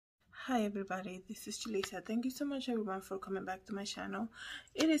Hi everybody, this is Julissa. Thank you so much everyone for coming back to my channel.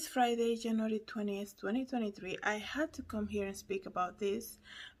 It is Friday, January 20th, 2023. I had to come here and speak about this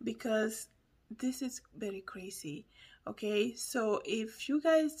because this is very crazy. Okay, so if you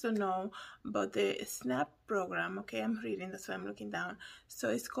guys don't know about the SNAP program, okay, I'm reading, that's why I'm looking down. So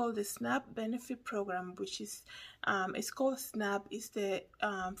it's called the SNAP benefit program, which is it's called SNAP. It's the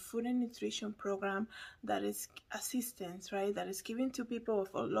food and nutrition program that is assistance, right, that is given to people of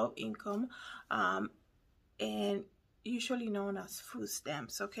low income, and usually known as food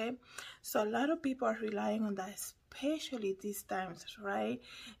stamps. Okay, so a lot of people are relying on that, especially these times, right?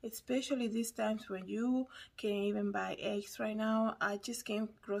 Especially these times when you can't even buy eggs right now. I just came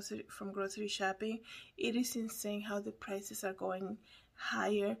from grocery shopping. It is insane how the prices are going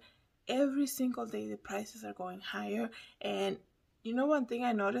higher. Every single day the prices are going higher. And you know, one thing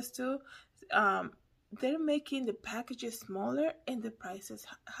I noticed too, they're making the packages smaller and the prices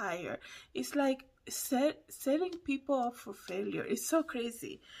higher. It's like setting people up for failure. It's so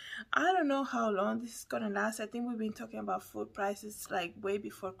crazy. I don't know how long this is gonna last. I think we've been talking about food prices like way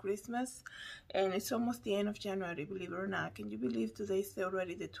before Christmas, and it's almost the end of January, believe it or not. Can you believe today's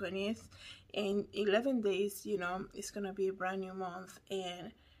already the 20th? In 11 days, you know, it's gonna be a brand new month.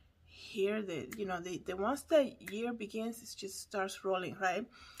 And here, the once the year begins, it just starts rolling, right?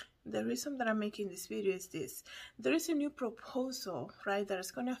 The reason that I'm making this video is this: there is a new proposal, right, that is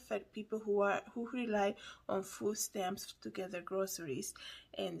going to affect people who rely on food stamps to get their groceries.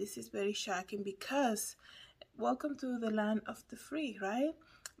 And this is very shocking because welcome to the land of the free, right?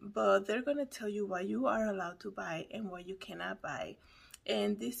 But they're going to tell you what you are allowed to buy and what you cannot buy.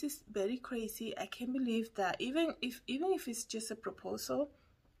 And this is very crazy. I can't believe that even if it's just a proposal,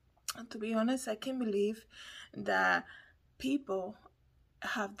 to be honest, I can't believe that people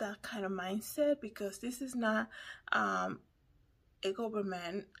have that kind of mindset, because this is not a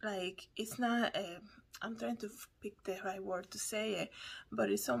government, like it's not I'm trying to pick the right word to say it, but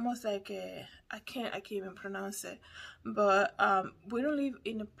it's almost like I can't even pronounce it, but we don't live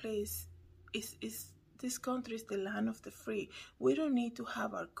in a place, this country is the land of the free. We don't need to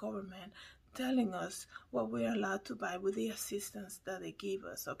have our government telling us what we're allowed to buy with the assistance that they give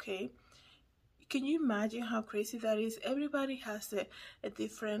us. Okay, can you imagine how crazy that is? Everybody has a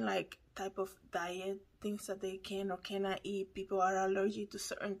different like type of diet, things that they can or cannot eat. People are allergic to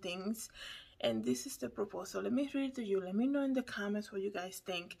certain things. And this is the proposal. Let me read it to you. Let me know in the comments what you guys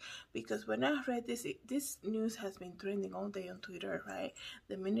think. Because when I read this, this news has been trending all day on Twitter, right?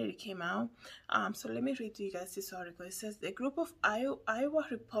 The minute it came out. So let me read to you guys this article. It says, the group of Iowa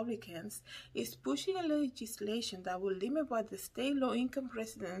Republicans is pushing a legislation that will limit what the state low-income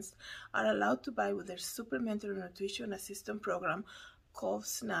residents are allowed to buy with their Supplementary Nutrition Assistance Program called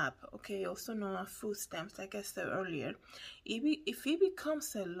SNAP, okay, also known as food stamps, like I said earlier. If it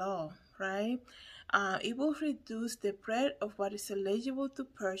becomes a law, right, it will reduce the breadth of what is eligible to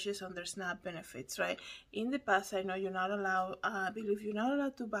purchase under SNAP benefits, right? In the past, I know you're not allowed, I believe you're not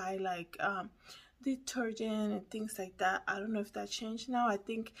allowed to buy like detergent and things like that. I don't know if that changed now. I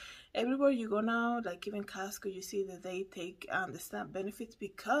think everywhere you go now, like even Costco, you see that they take the SNAP benefits,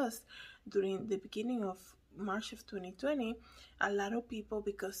 because during the beginning of March of 2020, a lot of people,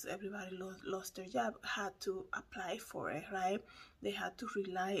 because everybody lost their job, had to apply for it, right? They had to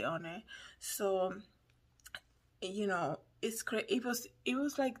rely on it. So, you know, it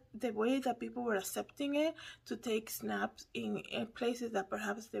was like the way that people were accepting it to take snaps in places that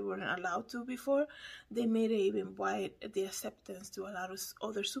perhaps they weren't allowed to before. They made it even wide, the acceptance, to a lot of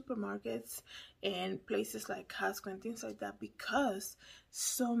other supermarkets and places like Costco and things like that, because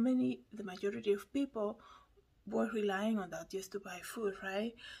the majority of people were relying on that just to buy food,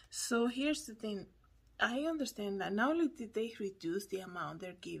 right? So here's the thing. I understand that not only did they reduce the amount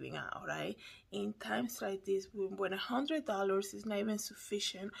they're giving out, right? In times like this, when $100 is not even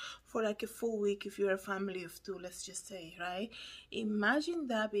sufficient for like a full week if you're a family of two, let's just say, right? Imagine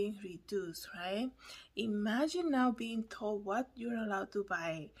that being reduced, right? Imagine now being told what you're allowed to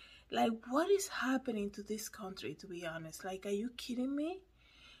buy. Like, what is happening to this country, to be honest? Like, are you kidding me?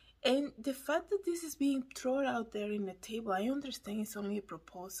 And the fact that this is being thrown out there in the table, I understand it's only a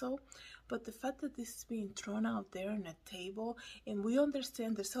proposal, but the fact that this is being thrown out there on a table, and we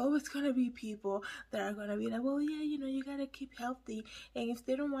understand there's always going to be people that are going to be like, well, yeah, you know, you got to keep healthy, and if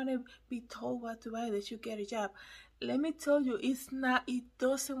they don't want to be told what to buy, they should get a job. Let me tell you, it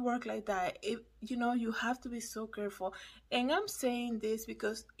doesn't work like that. You know, you have to be so careful. And I'm saying this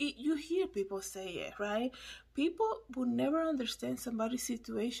because you hear people say it, right? People would never understand somebody's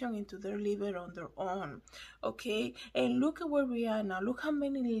situation until they're living on their own, okay? And look at where we are now. Look how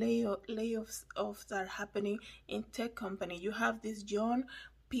many layoffs are happening in tech company. You have this young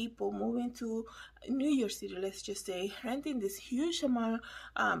people moving to New York City, let's just say, renting this huge amount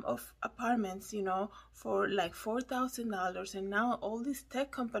of apartments, you know, for like $4,000. And now all these tech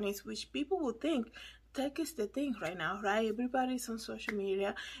companies, which people would think tech is the thing right now, right? Everybody's on social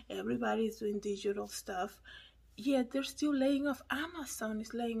media, everybody's doing digital stuff. Yet they're still laying off. Amazon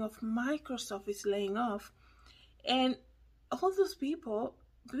is laying off, Microsoft is laying off. And all those people,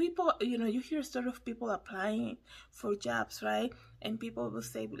 you know, you hear sort of people applying for jobs, right? And people will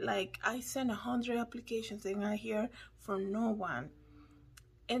say, like, I sent 100 applications and I hear from no one.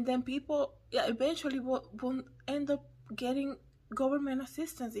 And then people, yeah, eventually will end up getting government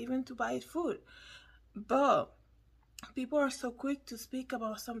assistance even to buy food. But people are so quick to speak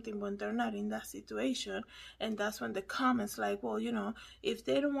about something when they're not in that situation, and that's when the comments like, well, you know, if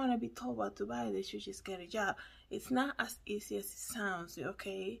they don't want to be told what to buy, they should just get a job. It's not as easy as it sounds,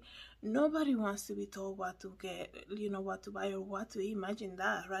 okay? Nobody wants to be told what to get, you know, what to buy or what to eat. Imagine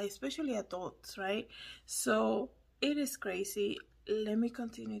that, right? Especially adults, right? So it is crazy. Let me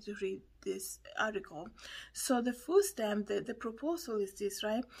continue to read this article. So the food stamp, the proposal is this,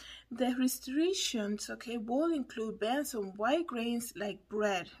 right? The restrictions, okay, will include bans on white grains like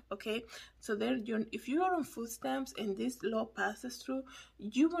bread, okay? So there, if you are on food stamps and this law passes through,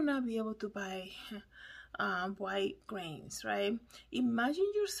 you will not be able to buy white grains, right?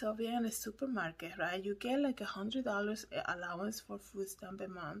 Imagine yourself being in a supermarket, right? You get like $100 allowance for food stamp a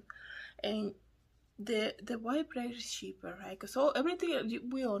month, and the white bread is cheaper, right? Because everything,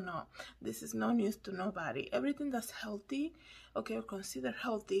 we all know, this is no news to nobody. Everything that's healthy, okay, or considered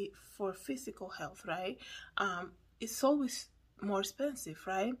healthy for physical health, right? It's always more expensive,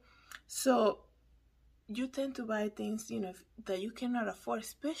 right? So you tend to buy things, you know, that you cannot afford,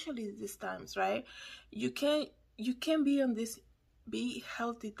 especially these times, right? You can't be on this be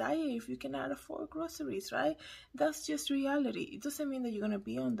healthy diet if you cannot afford groceries, right? That's just reality. It doesn't mean that you're gonna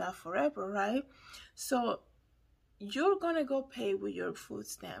be on that forever, right? So you're gonna go pay with your food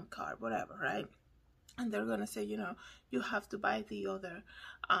stamp card, whatever, right? And they're gonna say, you know, you have to buy the other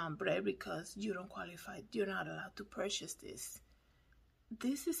bread because you don't qualify, you're not allowed to purchase this.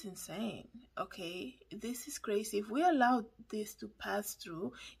 This is insane, okay? This is crazy. If we allow this to pass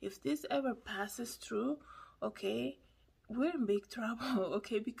through, if this ever passes through, okay, we're in big trouble,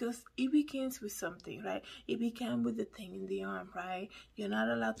 okay? Because it begins with something, right? It began with the thing in the arm, right? You're not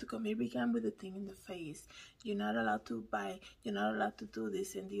allowed to come. It began with the thing in the face. You're not allowed to buy. You're not allowed to do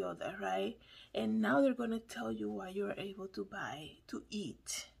this and the other, right? And now they're going to tell you what you're able to buy, to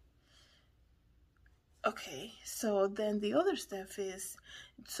eat. Okay, so then the other stuff is,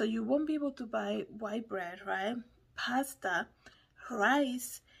 so you won't be able to buy white bread, right? Pasta,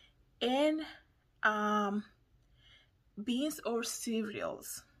 rice, and beans or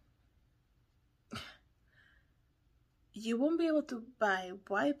cereals. You won't be able to buy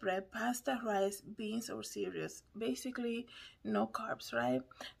white bread, pasta, rice, beans, or cereals. Basically, no carbs, right?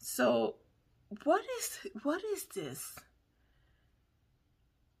 So, what is this?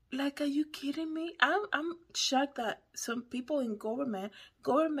 Like, are you kidding me? I'm shocked that some people in government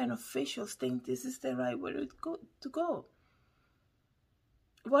officials think this is the right way to go.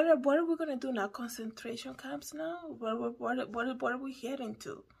 What are we gonna do now? Concentration camps now? What are we heading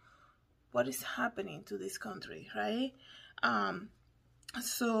to? What is happening to this country, right?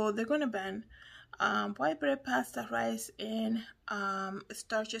 So they're gonna ban white bread, pasta, rice, and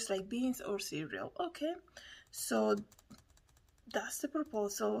starches like beans or cereal. Okay, so that's the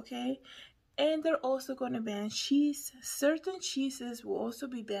proposal, okay? And they're also going to ban cheese. Certain cheeses will also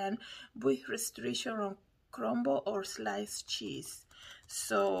be banned with restriction on crumble or sliced cheese.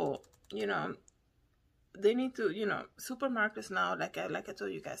 So, you know, they need to, you know, supermarkets now, like I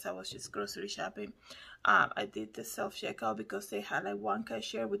told you guys, I was just grocery shopping. I did the self-checkout because they had like one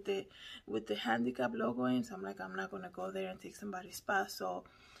cashier with the handicap logo in, so I'm like, I'm not going to go there and take somebody's spot. So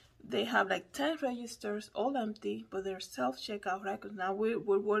they have like 10 registers, all empty, but they're self-checkout, right? Because now we're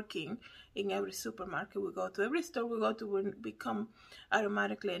working in every supermarket we go to. Every store we go to, we become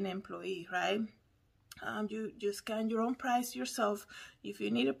automatically an employee, right? You scan your own price yourself. If you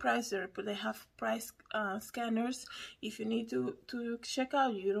need a price, they have price scanners. If you need to check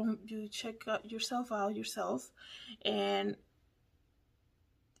out, you check out yourself, and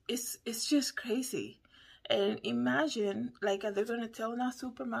it's just crazy. And imagine, like, they're gonna tell now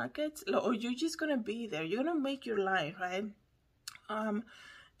supermarkets, or you're just gonna be there. You're gonna make your line, right?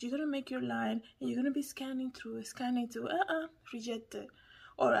 You're gonna make your line, and you're gonna be scanning through, rejected.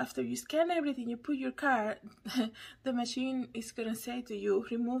 Or after you scan everything, you put your card, the machine is gonna say to you,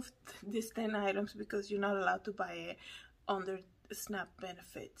 remove these 10 items because you're not allowed to buy it under SNAP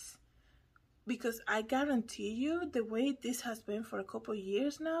benefits. because I guarantee you, the way this has been for a couple of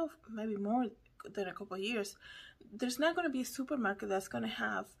years now, maybe more than a couple of years, there's not going to be a supermarket that's going to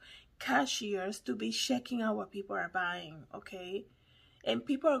have cashiers to be checking out what people are buying, okay? And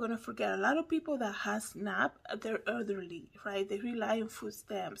people are going to forget. A lot of people that have SNAP, they're elderly, right? They rely on food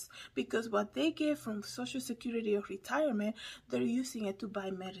stamps because what they get from Social Security or retirement, they're using it to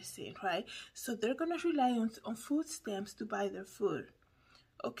buy medicine, right? So they're going to rely on food stamps to buy their food.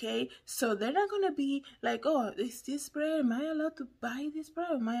 Okay, so they're not gonna be like, oh, is this bread? Am I allowed to buy this bread?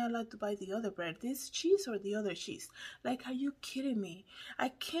 Or am I allowed to buy the other bread? This cheese or the other cheese? Like, are you kidding me? I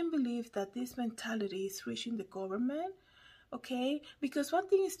can't believe that this mentality is reaching the government. Okay, because one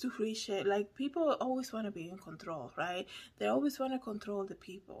thing is to reach it. Like, people always want to be in control, right? They always want to control the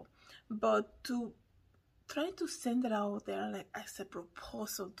people, but to try to send it out there like as a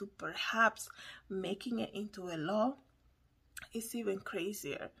proposal to perhaps making it into a law, it's even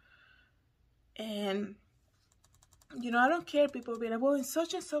crazier. And I don't care. People be like, well, in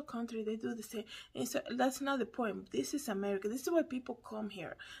such and such country they do the same. And so that's not the point. This is America. This is why people come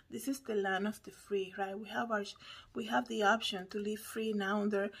here. This is the land of the free, right? We have the option to live free now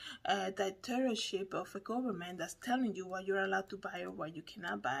under the dictatorship of a government that's telling you what you're allowed to buy or what you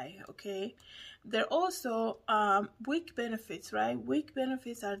cannot buy. Okay, there are also weak benefits, right? Weak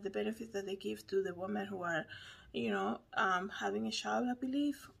benefits are the benefits that they give to the women who are having a child, I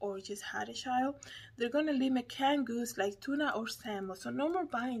believe, or just had a child. They're gonna limit canned goods like tuna or salmon, so no more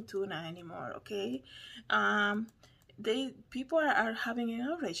buying tuna anymore. Okay, people are having an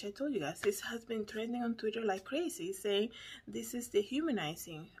outrage. I told you guys this has been trending on Twitter like crazy, saying this is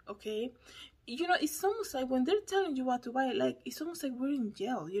dehumanizing. Okay, it's almost like when they're telling you what to buy, like it's almost like we're in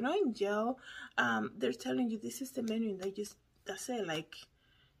jail. In jail, they're telling you this is the menu, and that's it, like.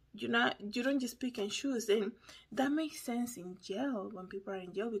 You don't just pick and choose, and that makes sense in jail when people are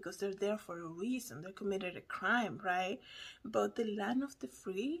in jail because they're there for a reason. They committed a crime, right? But the land of the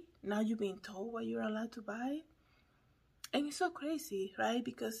free, now you're being told what you're allowed to buy, and it's so crazy, right?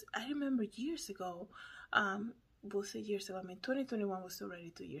 Because I remember years ago, we'll say years ago. I mean, 2021 was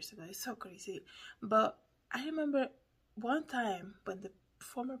already 2 years ago. It's so crazy, but I remember one time when the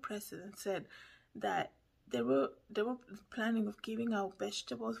former president said that they were planning of giving out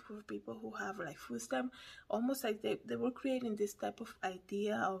vegetables for people who have like food stamp, almost like they were creating this type of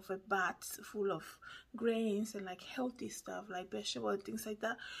idea of a bats full of grains and like healthy stuff like vegetables and things like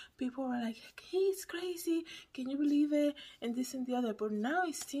that. People were like, he's crazy, can you believe it, and this and the other. But now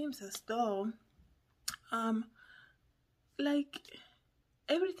it seems as though like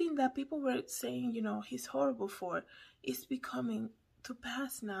everything that people were saying he's horrible for is becoming to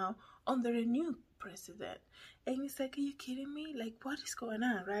pass now under a new president. And it's like, are you kidding me? Like, what is going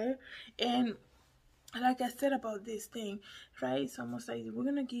on, right? And like I said about this thing, right, it's almost like we're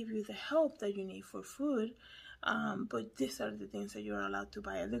gonna give you the help that you need for food, but these are the things that you're allowed to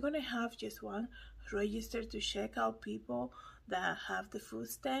buy. And they're gonna have just one register to check out people that have the food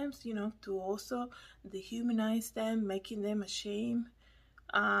stamps, to also dehumanize them, making them ashamed.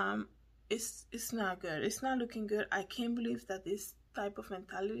 It's not good. It's not looking good. I can't believe that this type of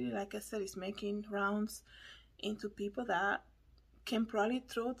mentality, like I said, is making rounds into people that can probably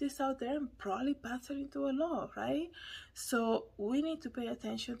throw this out there and probably pass it into a law, right? So we need to pay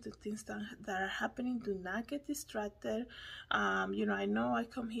attention to things that are happening. Do not get distracted. I know I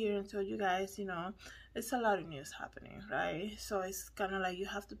come here and tell you guys, it's a lot of news happening, right? So it's kind of like you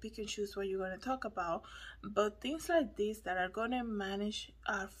have to pick and choose what you're going to talk about. But things like this that are going to manage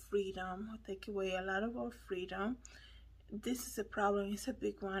our freedom, take away a lot of our freedom, this is a problem. It's a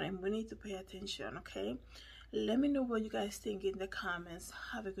big one, and we need to pay attention, okay? Let me know what you guys think in the comments.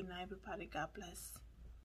 Have a good night, everybody. God bless.